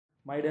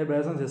My dear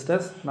brothers and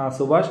sisters, நான்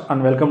சுபாஷ் and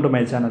welcome to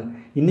my channel.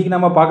 இன்னைக்கு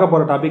நம்ம பார்க்க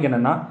போற டாபிக்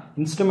என்னன்னா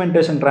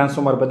இன்ஸ்ட்ருமெண்டேஷன்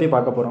டிரான்ஸ்ஃபார்மர் பத்தி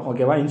பார்க்க போறோம்.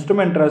 ஓகேவா?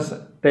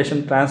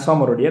 இன்ஸ்ட்ருமெண்டேஷன்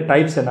டிரான்ஸ்ஃபார்மர் உடைய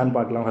டைப்ஸ் என்னன்னு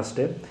பார்க்கலாம். ஃபர்ஸ்ட்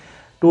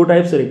டூ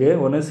டைப்ஸ் இருக்கு.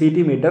 ஒன்னு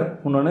சிடி மீட்டர்,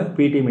 இன்னொன்னு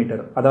பிடி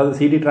மீட்டர். அதாவது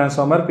சிடி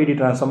டிரான்ஸ்ஃபார்மர், பிடி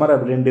டிரான்ஸ்ஃபார்மர்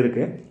அப்படி ரெண்டு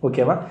இருக்கு.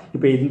 ஓகேவா?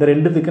 இப்போ இந்த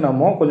ரெண்டுத்துக்கு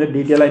நம்ம கொஞ்சம்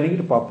டீடைலா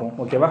இன்னைக்கு பார்ப்போம்.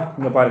 ஓகேவா?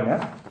 இங்க பாருங்க.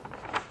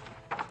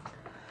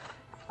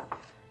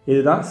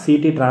 இதுதான்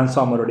சிடி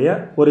டிரான்ஸ்ஃபார்மர் உடைய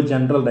ஒரு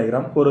ஜெனரல்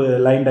டயகிராம், ஒரு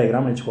லைன்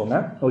டயகிராம் வெச்சுக்கோங்க.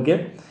 ஓகே?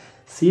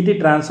 சிடி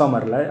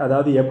டிரான்ஸ்ஃபார்மரில்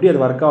அதாவது எப்படி அது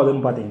ஒர்க்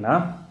ஆகுதுன்னு பார்த்தீங்கன்னா,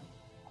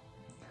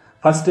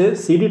 ஃபஸ்ட்டு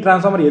சிடி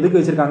டிரான்ஸ்ஃபார்மர் எதுக்கு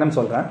வச்சுருக்காங்கன்னு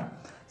சொல்கிறேன்.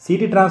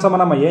 சிடி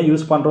டிரான்ஸ்ஃபார்மர் நம்ம ஏன்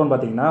யூஸ் பண்ணுறோன்னு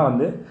பார்த்தீங்கன்னா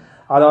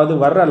அதாவது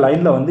வர்ற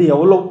லைனில்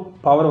எவ்வளோ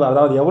பவர்,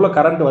 அதாவது எவ்வளோ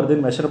கரண்ட்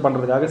வருதுன்னு மெஷர்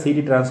பண்ணுறதுக்காக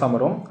சிடி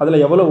டிரான்ஸ்ஃபார்மரும்,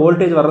 அதில் எவ்வளோ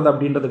வோல்டேஜ் வர்றது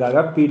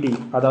அப்படின்றதுக்காக பிடி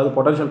அதாவது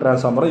பொட்டன்ஷியல்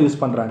டிரான்ஸ்ஃபார்மரும்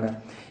யூஸ் பண்ணுறாங்க.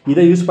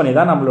 இதை யூஸ் பண்ணி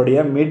தான்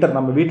நம்மளுடைய மீட்டர்,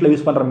 நம்ம வீட்டில்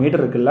யூஸ் பண்ணுற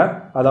மீட்டர் இருக்குல்ல,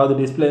 அதாவது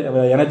டிஸ்பிளே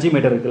எனர்ஜி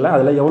மீட்டர் இருக்குல்ல,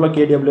 அதில் எவ்வளோ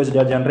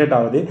கேடபிள்யூஎஸ் ஜென்ரேட்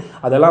ஆகுது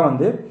அதெல்லாம்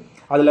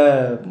அதில்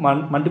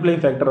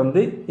மல்டிப்ளைங் ஃபேக்டர்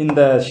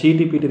இந்த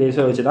சிடி பிடி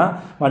ரேஷியோ வச்சு தான்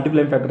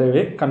மல்டிப்ளைங்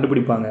ஃபேக்டரவே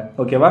கண்டுபிடிப்பாங்க.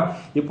 ஓகேவா?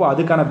 இப்போ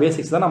அதுக்கான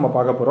பேசிக்ஸ் தான் நம்ம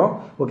பார்க்க போகிறோம்.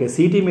 ஓகே,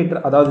 சிடி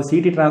மீட்டர் அதாவது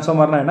சிடி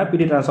டிரான்ஸ்ஃபார்மர்னா என்ன,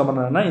 பிடி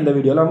டிரான்ஸ்ஃபார்மர்னா என்ன, இந்த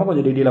வீடியோவில் நம்ம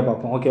கொஞ்சம் டீட்டெயிலாக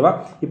பார்ப்போம். ஓகேவா?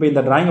 இப்போ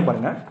இந்த டிராயிங்கை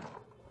பாருங்கள்.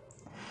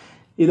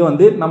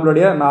 இது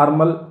நம்மளுடைய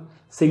நார்மல்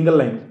சிங்கிள்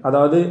லைன்,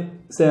 அதாவது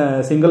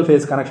சிங்கிள்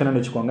ஃபேஸ் கனெக்ஷன்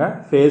வச்சுக்கோங்க,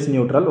 ஃபேஸ்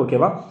நியூட்ரல்.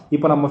 ஓகேவா?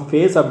 இப்போ நம்ம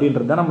ஃபேஸ்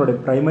அப்படின்றத நம்மளுடைய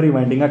பிரைமரி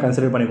வைண்டிங்காக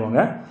கன்சிடர்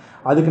பண்ணிக்கோங்க.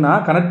 அதுக்கு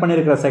நான் கனெக்ட்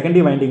பண்ணியிருக்கிற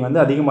செகண்டரி வைண்டிங்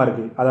அதிகமாக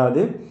இருக்குது.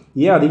 அதாவது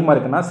ஏன் அதிகமாக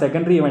இருக்குன்னா,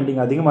 செகண்டரி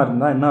வைண்டிங் அதிகமாக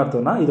இருந்தால் என்ன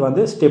அர்த்தம்னா,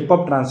 இது ஸ்டெப்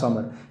அப்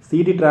டிரான்ஸ்ஃபார்மர்.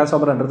 சிடி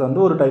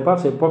டிரான்ஸ்ஃபார்மர்ன்றது ஒரு type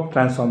of step up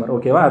transformer.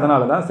 ஓகேவா?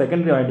 அதனால தான்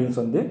செகண்டரி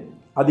வைண்டிங்ஸ்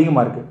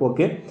அதிகமாக இருக்குது.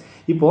 ஓகே,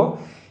 இப்போது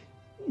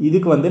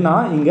இதுக்கு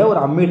நான் இங்கே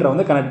ஒரு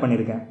அம்மீட்டரை கனெக்ட்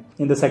பண்ணியிருக்கேன்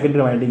இந்த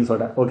செகண்டரி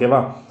வைண்டிங்ஸோட.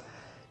 ஓகேவா?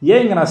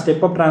 ஏன் இங்கே நான்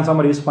ஸ்டெப் அப்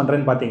டிரான்ஸ்ஃபார்மர் யூஸ்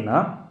பண்ணுறேன்னு பார்த்தீங்கன்னா,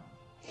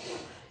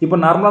 இப்போ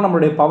நார்மலாக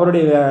நம்மளுடைய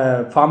பவருடைய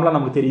ஃபார்முலா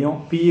நமக்கு தெரியும்,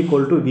 P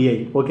 = VI.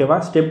 ஓகேவா?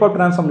 ஸ்டெப் அப்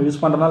டிரான்ஸ்ஃபார்மர் யூஸ்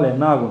பண்ணுறதுனால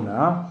என்ன ஆகும்னா,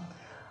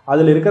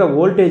 அதில் இருக்கிற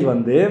வோல்டேஜ்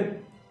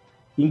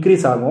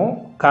இன்க்ரீஸ் ஆகும்,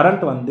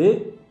 கரண்ட்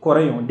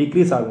குறையும்,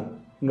 டிக்ரீஸ் ஆகும்.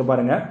 இங்கே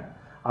பாருங்கள்.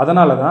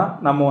 அதனால தான்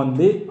நம்ம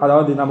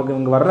அதாவது நமக்கு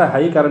இங்கே வர்ற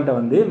ஹை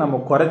கரண்ட்டை நம்ம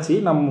குறைச்சி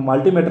நம்ம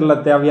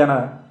மல்டிமீட்டரில் தேவையான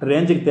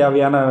ரேஞ்சுக்கு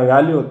தேவையான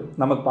வேல்யூ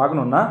நமக்கு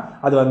பார்க்கணுன்னா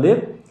அது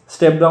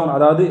ஸ்டெப் டவுன்,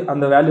 அதாவது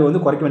அந்த வேல்யூ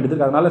குறைக்க வேண்டியது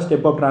இருக்குது. அதனால்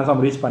ஸ்டெப் அப்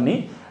டிரான்ஸ்ஃபார்மர் யூஸ் பண்ணி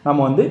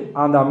நம்ம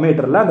அந்த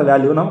அம்மீட்டரில் அந்த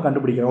வேல்யூ நம்ம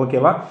கண்டுபிடிக்கிறோம்.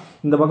 ஓகேவா?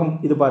 இந்த பக்கம்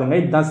இது பாருங்கள்,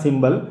 இதுதான்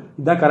சிம்பிள்,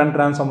 இதுதான் கரண்ட்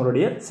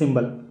டிரான்ஸ்ஃபார்மருடைய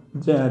சிம்பிள்.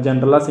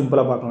 ஜென்ரலாக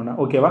சிம்பிளாக பார்க்கணுன்னா.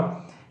 ஓகேவா?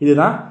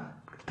 இதுதான்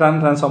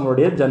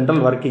டிரான்ஸ்ஃபார்மருடைய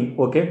ஜென்ரல் ஒர்க்கிங்.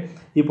 ஓகே,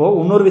 இப்போது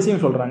இன்னொரு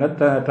விஷயம் சொல்கிறாங்க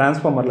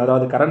டிரான்ஸ்ஃபார்மரில்,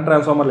 அதாவது கரண்ட்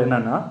டிரான்ஸ்ஃபார்மரில்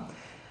என்னென்னா,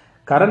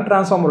 கரண்ட்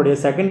டிரான்ஸ்ஃபார்மருடைய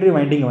செகண்டரி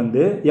வைண்டிங்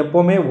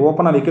எப்போவுமே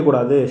ஓப்பனாக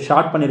வைக்கக்கூடாது,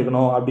 ஷார்ட்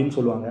பண்ணியிருக்கணும் அப்படின்னு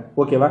சொல்லுவாங்க.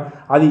 ஓகேவா?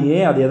 அது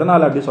ஏன், அது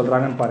எதனால் அப்படி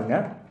சொல்கிறாங்கன்னு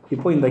பாருங்கள்.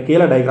 இப்போது இந்த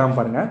கீழே டயக்ராம்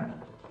பாருங்கள்,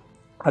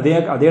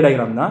 அதே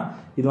டயக்ராம் தான்.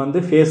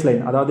 இது ஃபேஸ்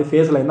லைன், அதாவது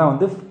ஃபேஸ் லைன் தான்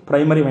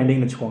ப்ரைமரி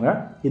வைண்டிங்னு வச்சுக்கோங்க.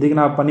 இதுக்கு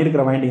நான்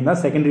பண்ணியிருக்கிற வைண்டிங் தான்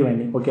செகண்டரி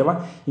வைண்டிங். ஓகேவா?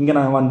 இங்கே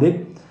நான்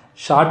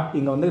ஷார்ட்,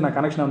 இங்கே நான்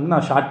கனெக்ஷனை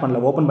நான் ஷார்ட்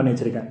பண்ணல, ஓப்பன் பண்ணி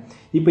வச்சுருக்கேன்.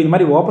 இப்போ இது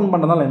மாதிரி ஓப்பன்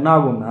பண்ணுறதுனால என்ன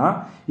ஆகும்னா,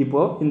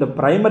 இப்போது இந்த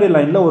ப்ரைமரி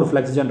லைனில் ஒரு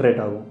ஃப்ளக்ஸ் ஜென்ரேட்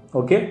ஆகும்.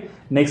 ஓகே,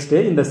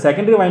 நெக்ஸ்ட்டு இந்த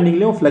செகண்டரி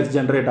வைண்டிங்லேயும் ஃப்ளக்ஸ்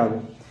ஜென்ரேட்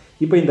ஆகும்.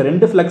 இப்போ இந்த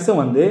ரெண்டு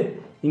ஃப்ளக்ஸும்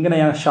இங்கே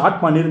நான் ஷார்ட்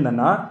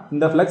பண்ணியிருந்தேன்னா,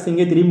 இந்த ஃப்ளக்ஸ்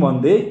இங்கே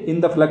திரும்பி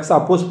இந்த ஃப்ளக்ஸை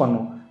அப்போஸ்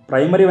பண்ணும்.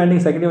 பிரைமரி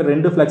வைண்டிங் செகண்டரி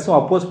ரெண்டு ஃப்ளக்ஸும்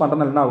அப்போஸ்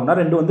பண்ணுறதுனால என்ன ஆகும்னா,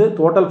 ரெண்டு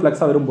டோட்டல்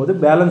ஃப்ளக்ஸாக வரும்போது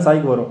பேலன்ஸ்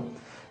ஆகி வரும்.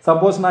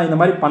 சப்போஸ் நான் இந்த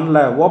மாதிரி பண்ணல,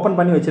 ஓப்பன்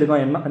பண்ணி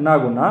வச்சுருக்கோம், என்ன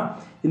ஆகும்னா,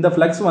 இந்த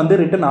ஃப்ளக்ஸ்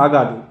ரிட்டர்ன்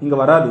ஆகாது, இங்கே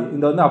வராது,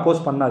 இந்த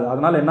அப்போஸ் பண்ணாது.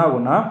 அதனால் என்ன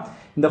ஆகும்னா,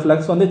 இந்த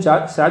ஃப்ளக்ஸ்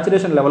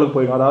சேச்சுரேஷன் லெவலுக்கு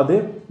போயிடும், அதாவது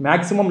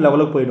மேக்ஸிமம்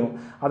லெவலுக்கு போயிடும்.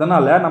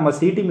 அதனால் நம்ம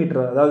சிடி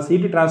மீட்டர், அதாவது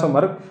சிடி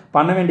டிரான்ஸ்ஃபார்மர்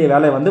பண்ண வேண்டிய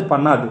வேலையை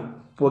பண்ணாது.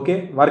 ஓகே,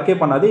 ஒர்க்கே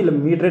பண்ணாது, இல்லை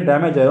மீட்டரே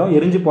டேமேஜ் ஆகிடும்,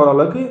 எரிஞ்சு போகிற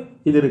அளவுக்கு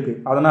இது இருக்குது.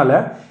 அதனால்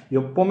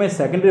எப்போவுமே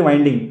secondary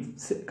winding,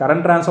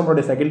 current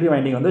டிரான்ஸ்ஃபார்மருடைய secondary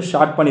winding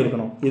short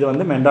பண்ணியிருக்கணும்.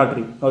 இது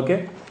மெண்டாட்ரி. ஓகே,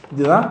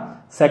 இதுதான்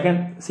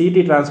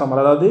சிடி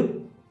டிரான்ஸ்ஃபார்மர், அதாவது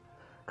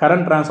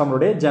கரண்ட்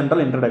டிரான்ஸ்ஃபார்மருடைய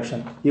ஜென்ரல்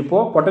இன்ட்ரடக்ஷன்.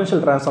 இப்போது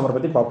பொட்டன்ஷியல் டிரான்ஸ்ஃபார்மர்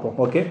பற்றி பார்ப்போம்.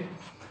 ஓகே,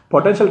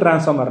 பொட்டன்ஷியல்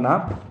டிரான்ஸ்ஃபார்மர்னா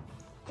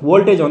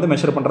வோல்டேஜ்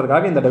மெஷர்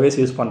பண்ணுறதுக்காக இந்த டிவைஸ்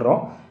யூஸ்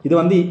பண்ணுறோம். இது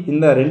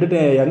இந்த ரெண்டு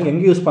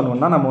எங்கே யூஸ்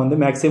பண்ணுவோம்னா,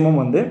 நம்ம maximum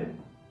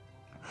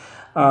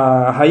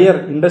higher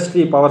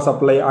industry power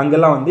supply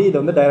அங்கெல்லாம்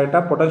இது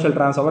டைரெக்டாக பொட்டன்ஷியல்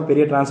டிரான்ஸ்ஃபார்மர்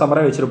பெரிய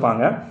டிரான்ஸ்ஃபார்மராக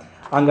வச்சுருப்பாங்க.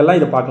 அங்கெல்லாம்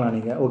இதை பார்க்கலாம்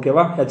நீங்கள்.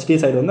 ஓகேவா? ஹெச்டி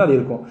சைடு அது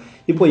இருக்கும்.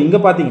 இப்போ இங்கே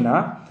பார்த்தீங்கன்னா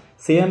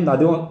சேம்,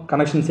 அதுவும்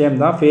கனெக்ஷன் சேம்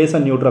தான், ஃபேஸ்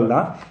அண்ட் நியூட்ரல்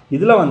தான்.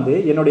 இதில்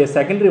என்னுடைய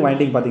செகண்டரி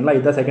வைண்டிங் பார்த்தீங்களா,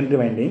 இதுதான் செகண்டரி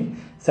வைண்டிங்.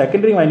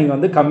 செகண்டரி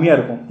வைண்டிங் கம்மியாக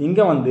இருக்கும்.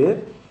 இங்கே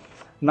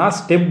நான்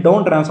ஸ்டெப்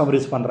டவுன் டிரான்ஸ்ஃபார்மர்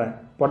யூஸ் பண்ணுறேன்.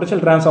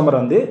 Potential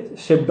transformer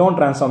step down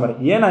transformer.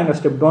 ஏன் நான் இங்கே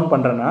ஸ்டெப் டவுன்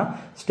பண்ணுறேன்னா,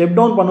 ஸ்டெப்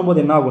டவுன்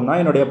பண்ணும்போது என்ன ஆகும்னா,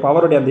 என்னுடைய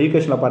பவருடைய அந்த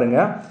ஈக்குவேஷனில்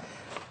பாருங்கள்,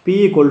 P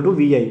 =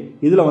 VI.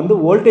 இதில்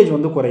வோல்டேஜ்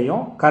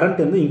குறையும், கரண்ட்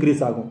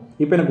இன்க்ரீஸ் ஆகும்.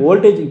 இப்போ எனக்கு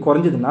வோல்டேஜ்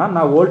குறைஞ்சதுன்னா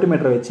நான்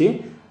வோல்ட்மீட்டரை வச்சு,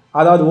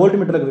 அதாவது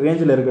வோல்ட்மீட்டருக்கு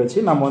ரேஞ்சில் இருக்க வச்சு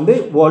நம்ம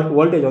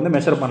வோல்டேஜ்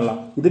மெஷர் பண்ணலாம்.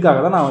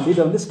 இதுக்காக தான் நான்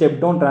இதை ஸ்டெப்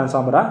டவுன்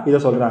டிரான்ஸ்ஃபார்மராக இதை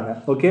சொல்கிறாங்க.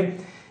 ஓகே,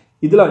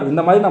 இதில்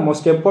இந்த மாதிரி நம்ம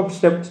step up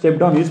step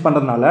down use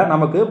பண்ணுறதுனால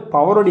நமக்கு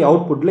பவருடைய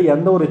அவுட்புட்டில்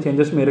எந்த ஒரு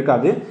சேஞ்சஸும்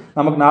இருக்காது.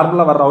 நமக்கு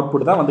நார்மலாக வர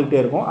அவுட்புட் தான் வந்துகிட்டே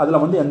இருக்கும்.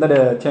 அதில் எந்த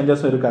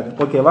சேஞ்சஸும் இருக்காது.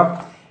 ஓகேவா?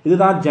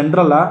 இதுதான்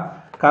ஜென்ரலாக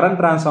current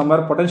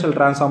transformer potential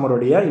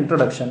டிரான்ஸ்ஃபார்மருடைய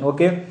introduction.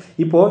 Okay,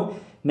 இப்போது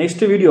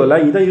நெக்ஸ்ட்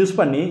வீடியோவில் இதை யூஸ்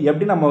பண்ணி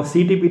எப்படி நம்ம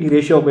சிடிபிடி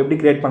ரேஷியோ எப்படி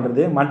கிரியேட்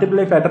பண்ணுறது,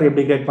 மல்டிப்ளை ஃபேக்டர்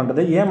எப்படி கிரியேட்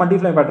பண்ணுறது, ஏன்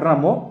மல்டிப்ளை ஃபேக்டர்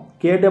நம்ம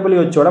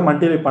கேடபிள்யூஹெச்சோட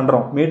மல்டிப்ளை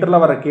பண்ணுறோம்,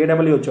 மீட்டரில் வர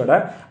கேடபிள்யூஹெச்சோட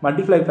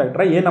மல்டிப்ளை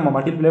ஃபேக்டரை ஏன் நம்ம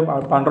மல்டிப்ளை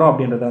பண்ணுறோம்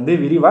அப்படின்றத வந்து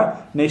விரிவாக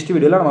நெக்ஸ்ட்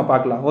வீடியோவில் நம்ம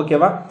பார்க்கலாம்.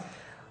 ஓகேவா?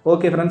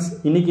 ஓகே ஃப்ரெண்ட்ஸ்,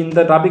 இன்றைக்கி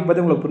இந்த டாபிக்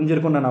பற்றி உங்களுக்கு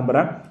புரிஞ்சிருக்கும்னு நான்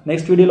நம்புகிறேன்.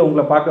 நெக்ஸ்ட் வீடியோவில்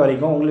உங்களை பார்க்க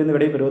வரைக்கும் உங்களிருந்து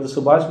விடைபெறுவது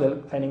சுபாஷ்.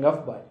 Signing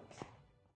off. பாய்.